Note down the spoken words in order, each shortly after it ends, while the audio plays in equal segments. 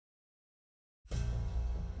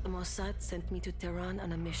The Mossad sent me to Tehran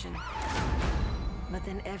on a mission. But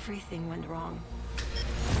then everything went wrong.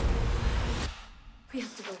 We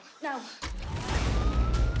have to go, now!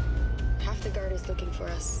 Half the guard is looking for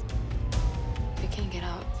us. We can't get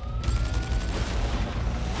out.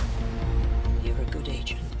 You're a good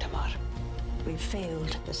agent, Tamar. We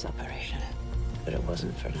failed this operation, but it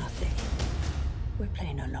wasn't for nothing. We're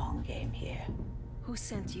playing a long game here. Who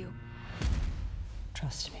sent you?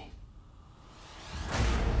 Trust me.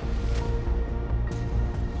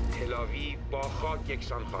 با خاک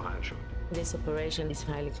یکسان خواهند شد. This operation is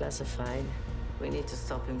highly classified. We need to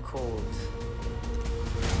stop him cold.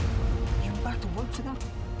 You about to work for them?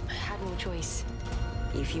 I had no choice.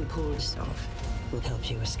 If you pull this off, we'll help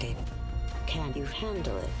you escape. Can you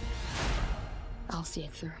handle it? I'll see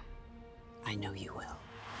it through. I know you will.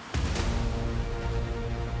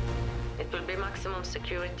 It will be maximum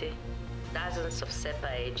security. Dozens of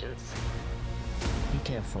SEPA agents. Be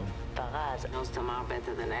careful. Faraz knows Tamar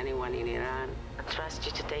better than anyone in Iran. I trust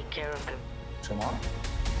you to take care of him. Tamar?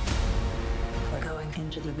 We're going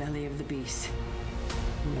into the belly of the beast.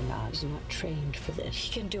 Mossad not trained for this. He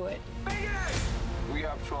can do it. We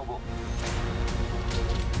have trouble.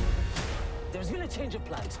 There's been a change of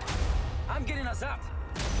plans. I'm getting us out.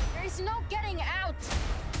 There is no getting out!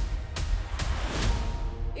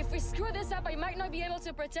 If we screw this up, I might not be able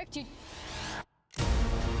to protect you.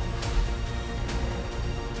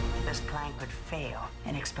 This plan could fail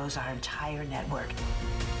and expose our entire network.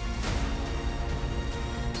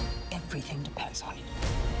 Everything depends on it.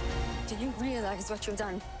 Do you realize what you've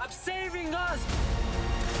done? I'm saving us!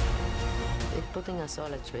 It's putting us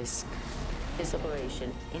all at risk. This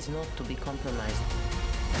operation is not to be compromised.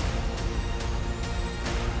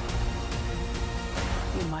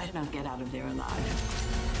 You might not get out of there alive.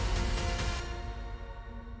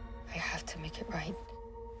 I have to make it right.